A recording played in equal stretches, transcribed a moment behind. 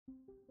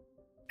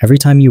Every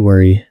time you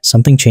worry,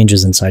 something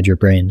changes inside your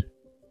brain.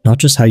 Not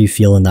just how you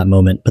feel in that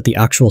moment, but the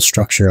actual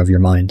structure of your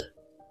mind.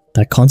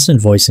 That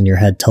constant voice in your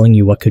head telling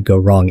you what could go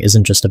wrong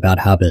isn't just a bad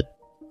habit.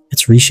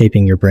 It's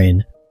reshaping your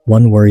brain,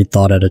 one worried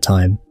thought at a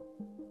time.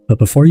 But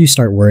before you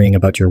start worrying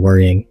about your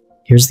worrying,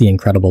 here's the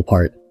incredible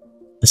part.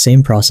 The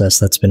same process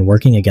that's been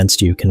working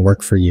against you can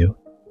work for you.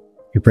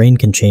 Your brain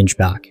can change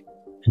back.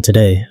 And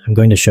today, I'm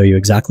going to show you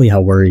exactly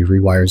how worry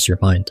rewires your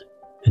mind.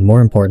 And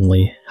more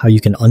importantly, how you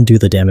can undo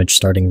the damage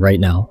starting right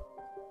now.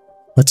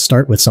 Let's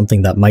start with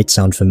something that might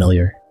sound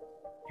familiar.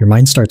 Your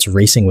mind starts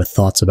racing with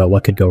thoughts about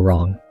what could go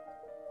wrong.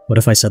 What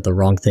if I said the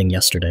wrong thing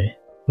yesterday?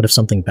 What if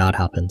something bad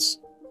happens?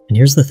 And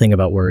here's the thing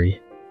about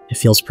worry. It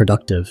feels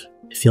productive.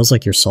 It feels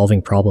like you're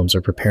solving problems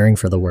or preparing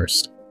for the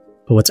worst.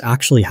 But what's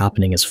actually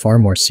happening is far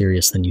more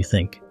serious than you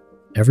think.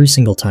 Every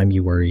single time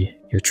you worry,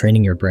 you're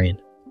training your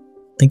brain.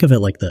 Think of it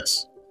like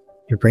this.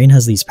 Your brain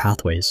has these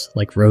pathways,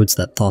 like roads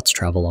that thoughts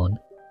travel on.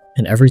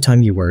 And every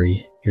time you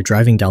worry, you're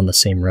driving down the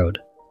same road.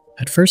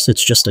 At first,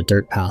 it's just a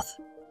dirt path,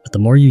 but the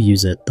more you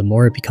use it, the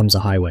more it becomes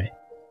a highway.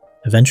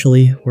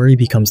 Eventually, worry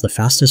becomes the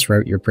fastest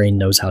route your brain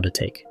knows how to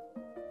take.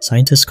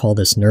 Scientists call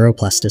this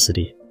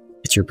neuroplasticity.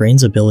 It's your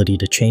brain's ability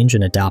to change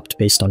and adapt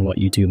based on what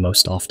you do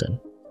most often.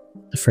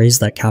 The phrase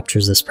that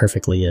captures this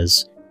perfectly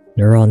is,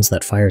 neurons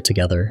that fire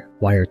together,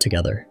 wire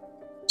together.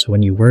 So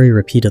when you worry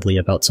repeatedly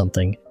about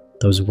something,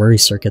 those worry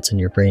circuits in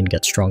your brain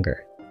get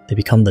stronger. They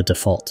become the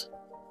default.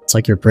 It's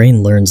like your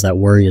brain learns that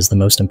worry is the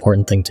most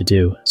important thing to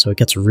do, so it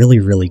gets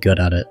really good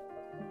at it.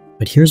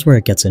 But here's where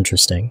it gets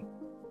interesting.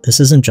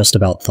 This isn't just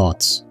about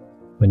thoughts.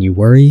 When you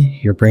worry,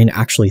 your brain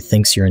actually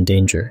thinks you're in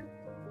danger.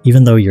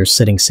 Even though you're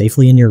sitting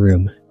safely in your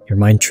room, your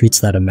mind treats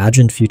that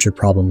imagined future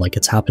problem like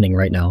it's happening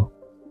right now.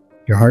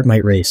 Your heart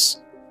might race,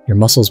 your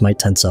muscles might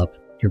tense up,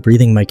 your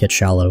breathing might get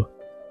shallow,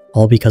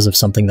 all because of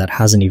something that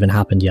hasn't even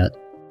happened yet.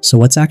 So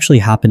what's actually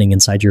happening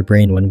inside your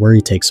brain when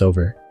worry takes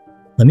over?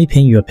 Let me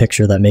paint you a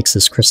picture that makes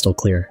this crystal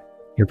clear.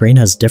 Your brain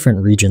has different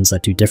regions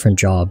that do different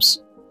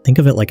jobs. Think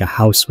of it like a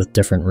house with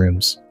different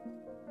rooms.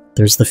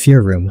 There's the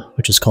fear room,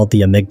 which is called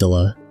the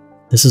amygdala.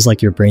 This is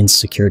like your brain's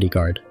security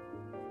guard.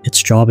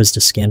 Its job is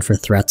to scan for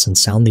threats and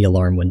sound the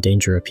alarm when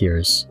danger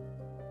appears.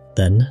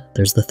 Then,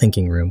 there's the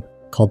thinking room,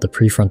 called the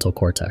prefrontal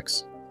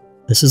cortex.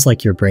 This is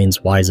like your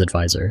brain's wise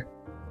advisor.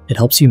 It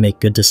helps you make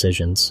good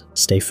decisions,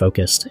 stay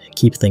focused, and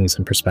keep things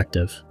in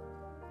perspective.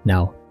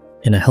 Now,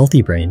 in a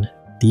healthy brain,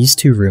 these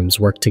two rooms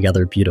work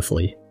together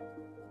beautifully.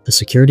 The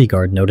security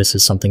guard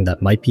notices something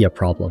that might be a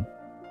problem,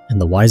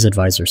 and the wise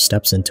advisor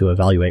steps in to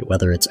evaluate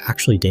whether it's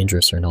actually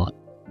dangerous or not.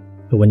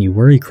 But when you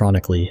worry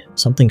chronically,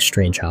 something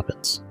strange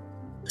happens.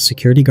 The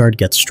security guard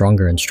gets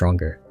stronger and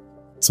stronger.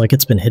 It's like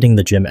it's been hitting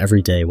the gym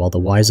every day while the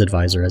wise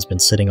advisor has been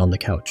sitting on the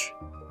couch.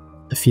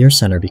 The fear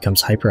center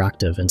becomes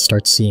hyperactive and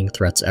starts seeing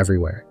threats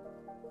everywhere.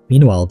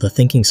 Meanwhile, the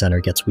thinking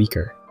center gets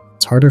weaker.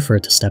 It's harder for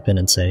it to step in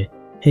and say,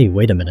 "Hey,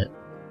 wait a minute.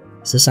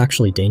 Is this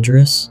actually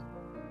dangerous?"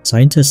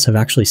 Scientists have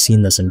actually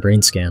seen this in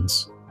brain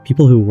scans.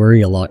 People who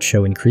worry a lot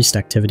show increased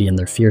activity in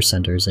their fear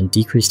centers and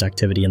decreased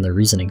activity in their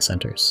reasoning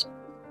centers.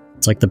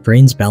 It's like the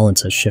brain's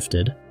balance has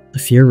shifted. The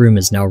fear room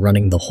is now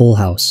running the whole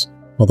house,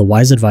 while the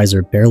wise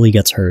advisor barely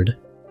gets heard.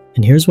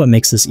 And here's what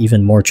makes this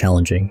even more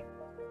challenging.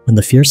 When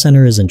the fear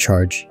center is in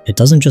charge, it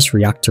doesn't just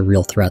react to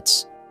real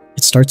threats.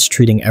 It starts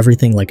treating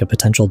everything like a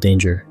potential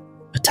danger.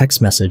 A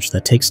text message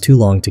that takes too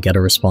long to get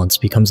a response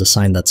becomes a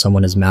sign that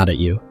someone is mad at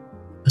you.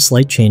 A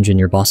slight change in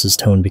your boss's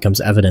tone becomes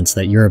evidence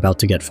that you're about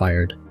to get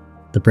fired.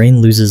 The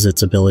brain loses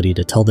its ability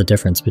to tell the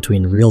difference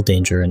between real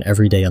danger and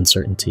everyday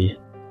uncertainty.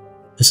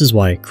 This is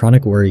why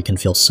chronic worry can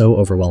feel so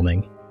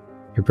overwhelming.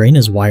 Your brain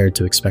is wired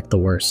to expect the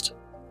worst,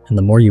 and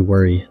the more you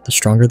worry, the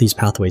stronger these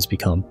pathways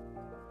become.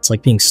 It's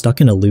like being stuck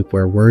in a loop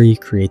where worry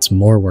creates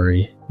more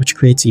worry, which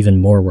creates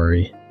even more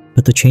worry.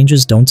 But the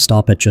changes don't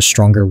stop at just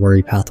stronger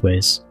worry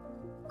pathways.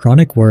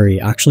 Chronic worry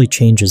actually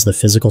changes the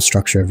physical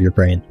structure of your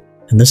brain.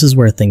 And this is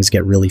where things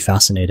get really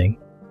fascinating.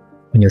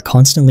 When you're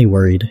constantly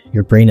worried,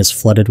 your brain is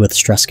flooded with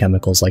stress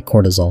chemicals like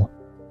cortisol.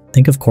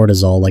 Think of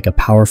cortisol like a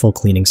powerful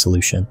cleaning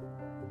solution.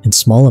 In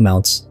small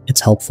amounts, it's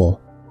helpful,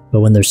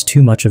 but when there's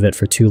too much of it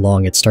for too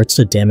long, it starts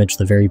to damage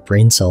the very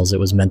brain cells it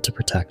was meant to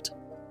protect.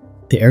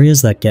 The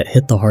areas that get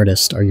hit the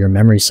hardest are your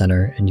memory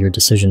center and your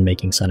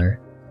decision-making center.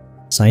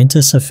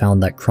 Scientists have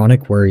found that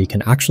chronic worry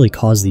can actually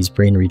cause these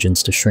brain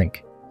regions to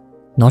shrink.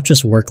 Not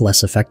just work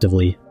less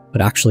effectively,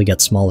 but actually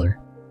get smaller.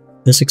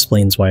 This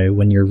explains why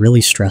when you're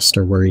really stressed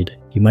or worried,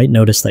 you might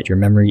notice that your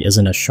memory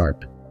isn't as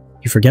sharp.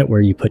 You forget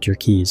where you put your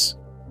keys.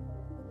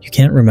 You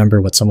can't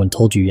remember what someone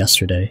told you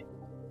yesterday.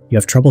 You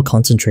have trouble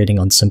concentrating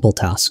on simple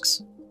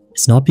tasks.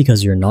 It's not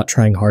because you're not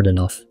trying hard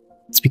enough.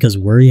 It's because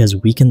worry has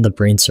weakened the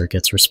brain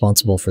circuits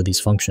responsible for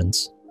these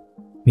functions.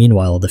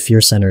 Meanwhile, the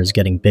fear center is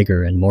getting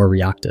bigger and more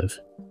reactive.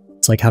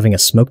 It's like having a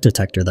smoke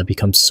detector that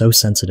becomes so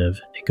sensitive,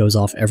 it goes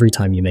off every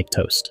time you make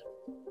toast.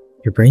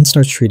 Your brain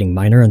starts treating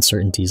minor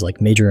uncertainties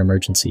like major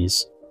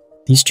emergencies.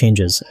 These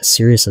changes, as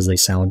serious as they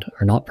sound,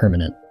 are not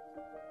permanent.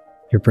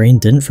 Your brain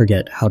didn't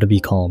forget how to be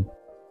calm.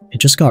 It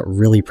just got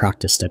really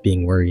practiced at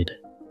being worried.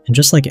 And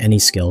just like any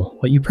skill,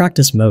 what you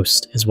practice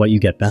most is what you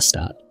get best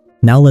at.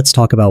 Now let's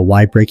talk about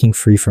why breaking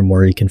free from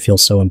worry can feel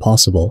so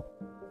impossible.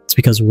 It's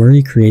because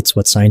worry creates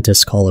what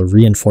scientists call a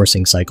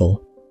reinforcing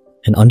cycle,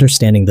 and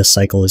understanding this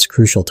cycle is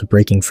crucial to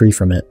breaking free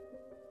from it.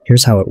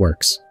 Here's how it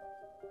works.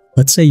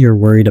 Let's say you're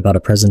worried about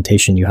a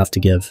presentation you have to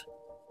give.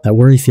 That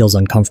worry feels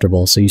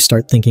uncomfortable, so you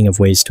start thinking of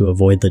ways to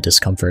avoid the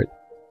discomfort.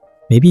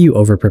 Maybe you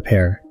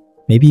over-prepare.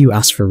 Maybe you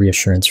ask for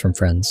reassurance from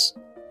friends.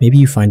 Maybe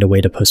you find a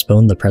way to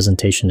postpone the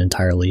presentation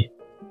entirely.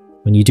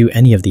 When you do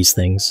any of these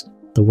things,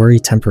 the worry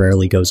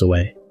temporarily goes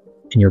away.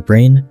 And your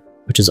brain,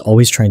 which is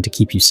always trying to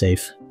keep you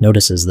safe,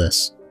 notices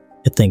this.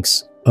 It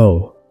thinks,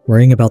 oh,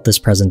 worrying about this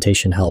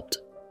presentation helped.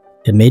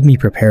 It made me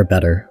prepare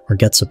better, or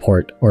get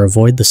support, or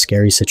avoid the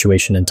scary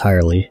situation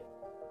entirely.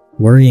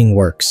 Worrying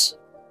works.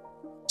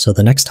 So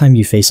the next time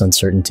you face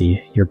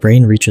uncertainty, your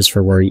brain reaches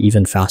for worry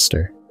even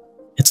faster.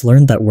 It's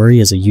learned that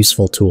worry is a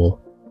useful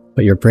tool,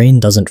 but your brain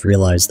doesn't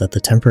realize that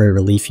the temporary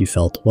relief you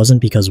felt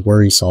wasn't because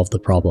worry solved the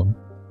problem.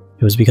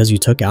 It was because you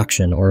took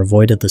action or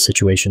avoided the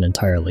situation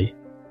entirely.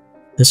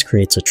 This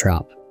creates a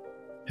trap.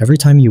 Every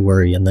time you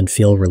worry and then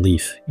feel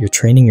relief, you're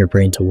training your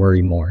brain to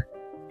worry more.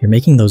 You're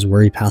making those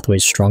worry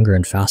pathways stronger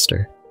and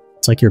faster.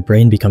 It's like your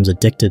brain becomes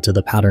addicted to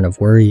the pattern of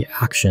worry,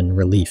 action,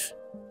 relief,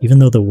 even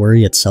though the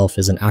worry itself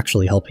isn't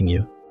actually helping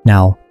you.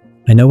 Now,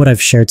 I know what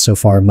I've shared so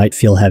far might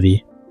feel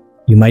heavy.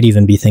 You might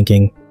even be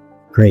thinking,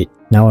 great,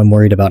 now I'm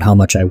worried about how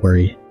much I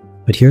worry.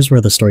 But here's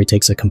where the story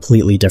takes a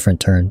completely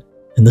different turn.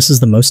 And this is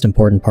the most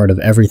important part of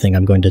everything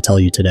I'm going to tell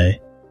you today.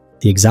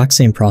 The exact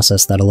same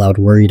process that allowed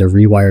worry to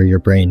rewire your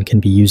brain can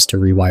be used to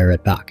rewire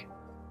it back.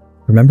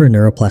 Remember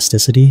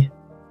neuroplasticity?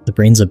 The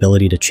brain's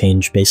ability to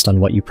change based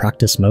on what you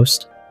practice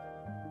most?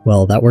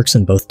 Well, that works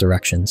in both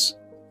directions.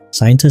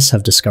 Scientists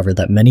have discovered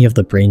that many of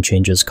the brain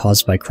changes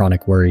caused by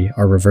chronic worry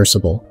are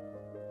reversible.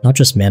 Not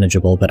just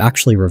manageable, but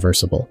actually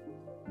reversible.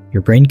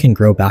 Your brain can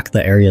grow back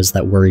the areas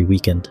that worry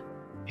weakened.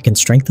 It can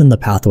strengthen the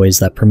pathways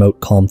that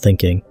promote calm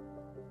thinking.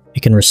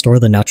 It can restore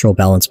the natural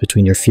balance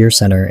between your fear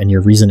center and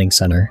your reasoning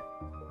center.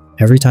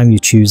 Every time you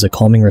choose a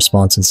calming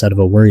response instead of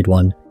a worried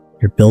one,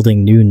 you're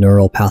building new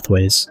neural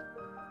pathways.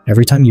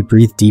 Every time you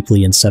breathe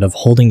deeply instead of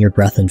holding your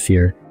breath in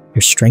fear,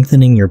 you're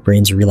strengthening your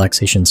brain's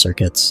relaxation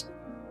circuits.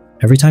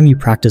 Every time you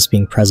practice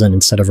being present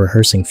instead of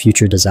rehearsing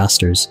future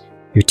disasters,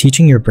 you're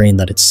teaching your brain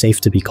that it's safe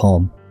to be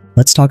calm.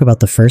 Let's talk about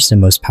the first and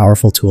most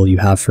powerful tool you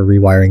have for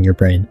rewiring your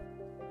brain: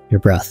 your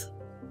breath.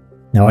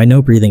 Now, I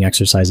know breathing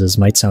exercises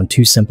might sound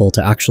too simple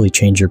to actually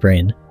change your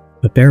brain,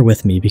 but bear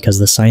with me because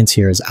the science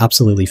here is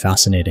absolutely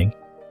fascinating.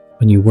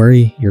 When you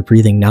worry, your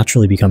breathing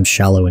naturally becomes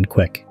shallow and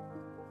quick.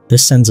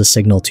 This sends a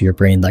signal to your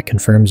brain that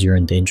confirms you're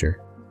in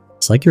danger.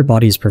 It's like your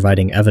body is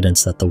providing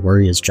evidence that the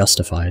worry is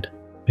justified.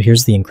 But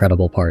here's the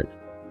incredible part.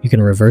 You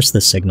can reverse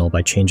this signal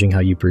by changing how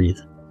you breathe.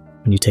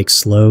 When you take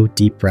slow,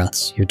 deep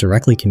breaths, you're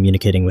directly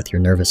communicating with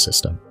your nervous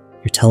system.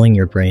 You're telling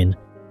your brain,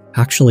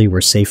 actually,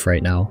 we're safe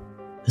right now.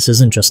 This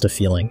isn't just a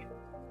feeling.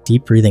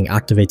 Deep breathing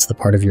activates the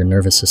part of your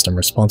nervous system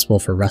responsible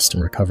for rest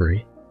and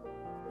recovery.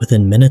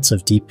 Within minutes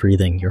of deep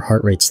breathing, your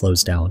heart rate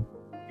slows down.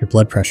 Your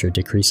blood pressure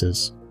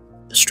decreases.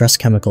 The stress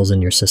chemicals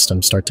in your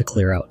system start to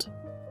clear out.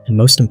 And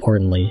most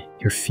importantly,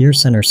 your fear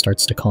center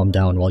starts to calm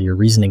down while your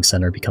reasoning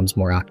center becomes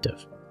more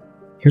active.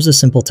 Here's a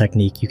simple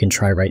technique you can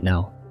try right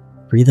now.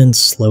 Breathe in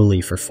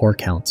slowly for 4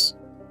 counts.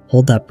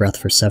 Hold that breath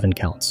for 7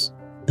 counts.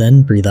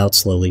 Then breathe out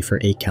slowly for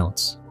 8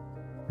 counts.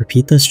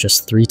 Repeat this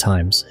just 3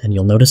 times and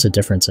you'll notice a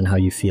difference in how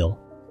you feel.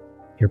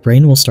 Your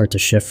brain will start to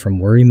shift from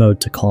worry mode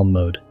to calm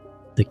mode.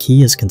 The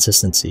key is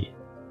consistency.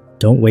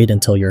 Don't wait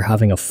until you're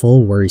having a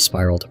full worry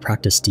spiral to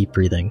practice deep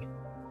breathing.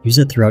 Use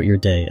it throughout your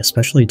day,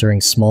 especially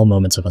during small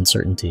moments of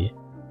uncertainty.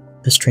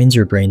 This trains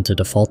your brain to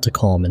default to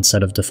calm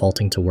instead of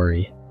defaulting to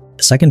worry.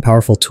 A second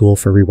powerful tool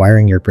for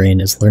rewiring your brain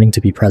is learning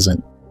to be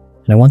present.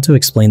 And I want to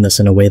explain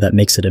this in a way that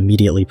makes it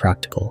immediately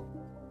practical.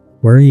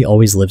 Worry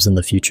always lives in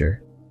the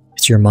future.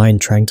 It's your mind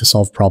trying to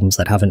solve problems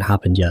that haven't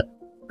happened yet,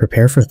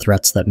 prepare for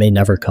threats that may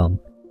never come,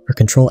 or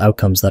control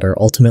outcomes that are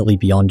ultimately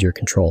beyond your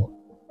control.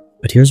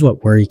 But here's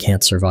what worry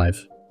can't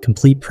survive: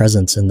 complete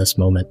presence in this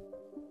moment.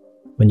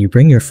 When you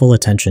bring your full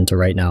attention to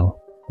right now,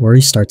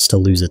 worry starts to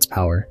lose its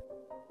power.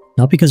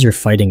 Not because you're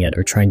fighting it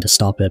or trying to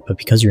stop it, but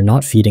because you're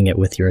not feeding it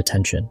with your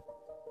attention.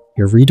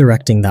 You're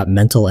redirecting that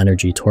mental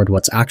energy toward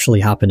what's actually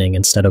happening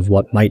instead of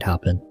what might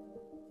happen.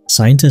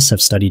 Scientists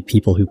have studied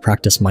people who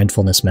practice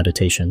mindfulness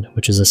meditation,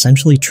 which is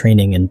essentially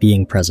training in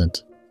being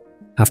present.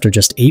 After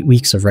just 8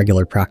 weeks of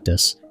regular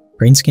practice,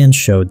 brain scans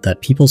showed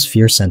that people's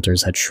fear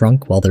centers had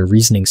shrunk while their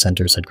reasoning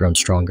centers had grown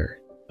stronger.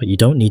 But you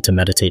don't need to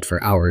meditate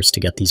for hours to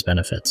get these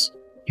benefits.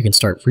 You can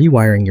start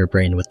rewiring your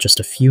brain with just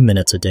a few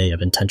minutes a day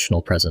of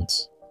intentional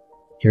presence.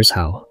 Here's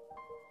how.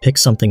 Pick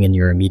something in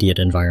your immediate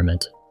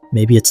environment.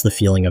 Maybe it's the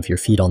feeling of your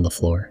feet on the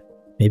floor.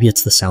 Maybe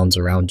it's the sounds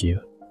around you.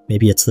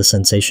 Maybe it's the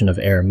sensation of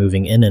air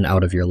moving in and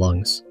out of your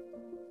lungs.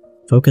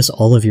 Focus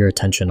all of your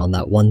attention on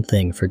that one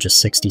thing for just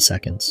 60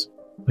 seconds.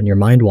 When your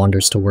mind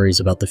wanders to worries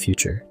about the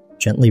future,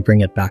 gently bring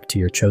it back to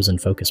your chosen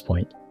focus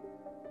point.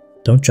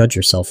 Don't judge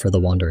yourself for the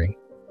wandering.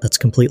 That's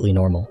completely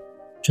normal.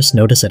 Just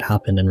notice it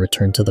happen and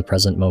return to the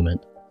present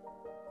moment.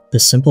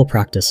 This simple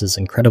practice is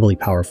incredibly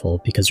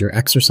powerful because you're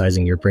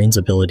exercising your brain's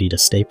ability to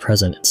stay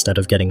present instead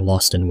of getting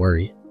lost in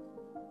worry.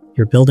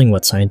 You're building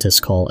what scientists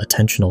call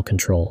attentional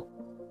control.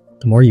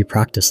 The more you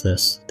practice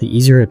this, the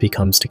easier it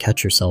becomes to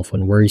catch yourself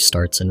when worry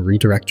starts and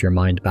redirect your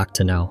mind back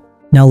to now.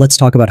 Now let's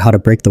talk about how to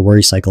break the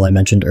worry cycle I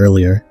mentioned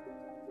earlier.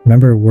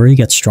 Remember, worry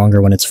gets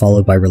stronger when it's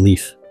followed by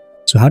relief.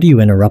 So how do you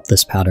interrupt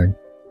this pattern?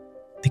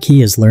 The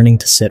key is learning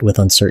to sit with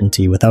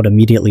uncertainty without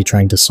immediately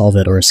trying to solve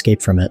it or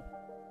escape from it.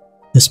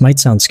 This might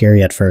sound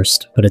scary at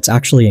first, but it's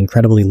actually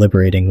incredibly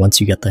liberating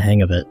once you get the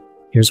hang of it.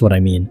 Here's what I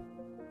mean.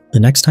 The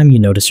next time you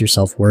notice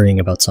yourself worrying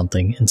about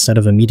something, instead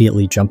of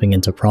immediately jumping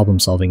into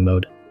problem-solving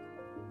mode,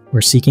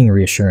 or seeking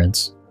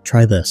reassurance,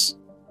 try this.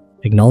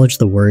 Acknowledge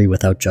the worry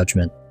without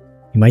judgment.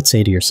 You might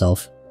say to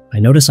yourself, I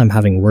notice I'm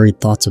having worried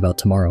thoughts about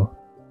tomorrow.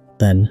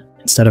 Then,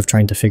 instead of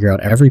trying to figure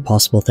out every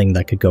possible thing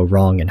that could go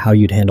wrong and how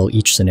you'd handle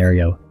each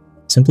scenario,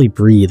 simply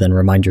breathe and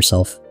remind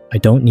yourself, I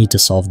don't need to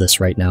solve this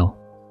right now.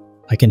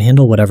 I can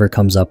handle whatever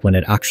comes up when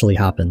it actually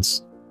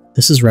happens.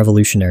 This is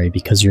revolutionary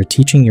because you're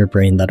teaching your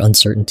brain that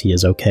uncertainty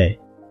is okay.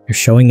 You're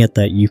showing it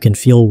that you can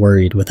feel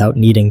worried without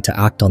needing to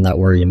act on that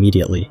worry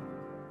immediately.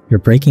 You're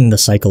breaking the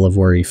cycle of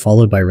worry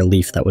followed by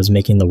relief that was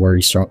making the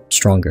worry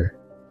stronger.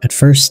 At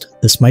first,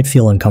 this might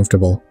feel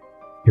uncomfortable.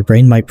 Your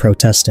brain might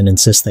protest and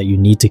insist that you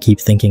need to keep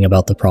thinking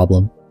about the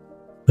problem.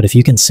 But if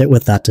you can sit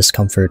with that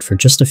discomfort for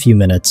just a few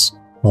minutes,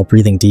 while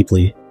breathing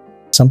deeply,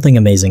 something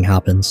amazing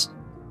happens.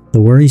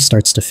 The worry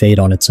starts to fade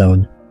on its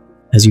own.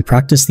 As you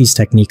practice these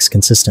techniques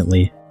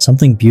consistently,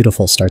 something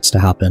beautiful starts to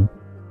happen.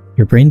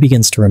 Your brain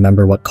begins to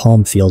remember what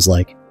calm feels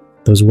like.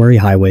 Those worry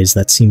highways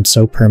that seemed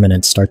so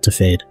permanent start to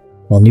fade,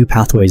 while new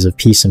pathways of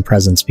peace and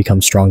presence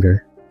become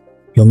stronger.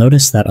 You'll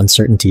notice that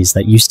uncertainties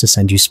that used to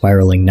send you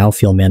spiraling now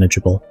feel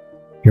manageable.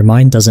 Your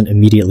mind doesn't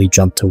immediately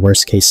jump to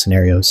worst-case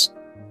scenarios.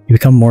 You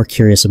become more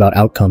curious about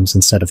outcomes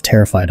instead of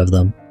terrified of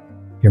them.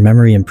 Your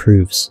memory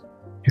improves.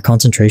 Your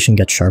concentration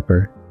gets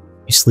sharper.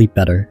 You sleep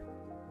better.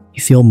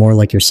 You feel more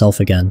like yourself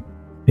again,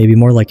 maybe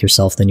more like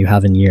yourself than you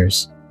have in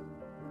years.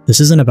 This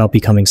isn't about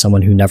becoming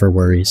someone who never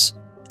worries.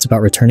 It's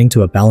about returning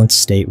to a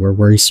balanced state where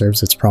worry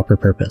serves its proper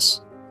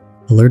purpose,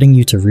 alerting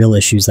you to real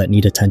issues that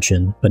need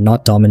attention, but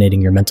not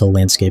dominating your mental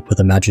landscape with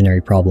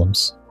imaginary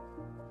problems.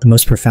 The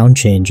most profound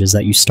change is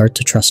that you start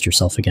to trust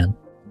yourself again.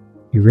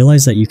 You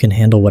realize that you can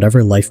handle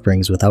whatever life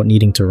brings without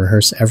needing to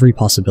rehearse every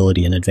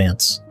possibility in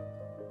advance.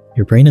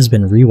 Your brain has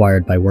been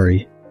rewired by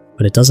worry,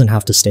 but it doesn't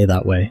have to stay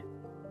that way.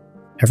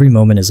 Every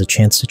moment is a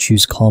chance to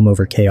choose calm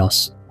over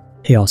chaos,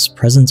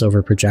 presence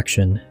over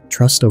projection,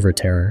 trust over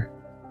terror.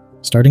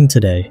 Starting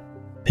today,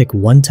 pick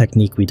one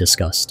technique we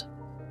discussed.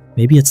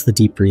 Maybe it's the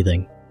deep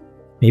breathing.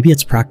 Maybe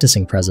it's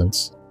practicing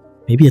presence.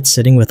 Maybe it's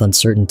sitting with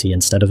uncertainty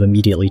instead of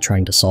immediately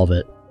trying to solve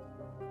it.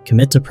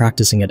 Commit to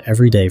practicing it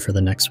every day for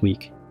the next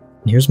week.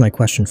 And here's my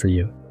question for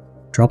you.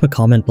 Drop a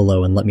comment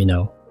below and let me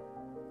know.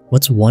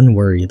 What's one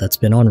worry that's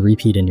been on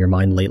repeat in your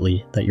mind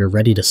lately that you're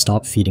ready to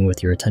stop feeding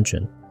with your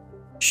attention?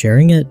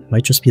 Sharing it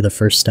might just be the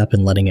first step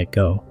in letting it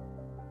go.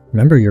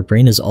 Remember, your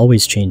brain is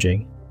always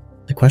changing.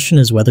 The question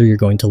is whether you're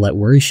going to let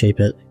worry shape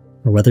it,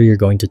 or whether you're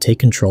going to take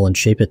control and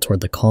shape it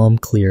toward the calm,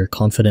 clear,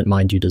 confident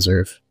mind you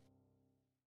deserve.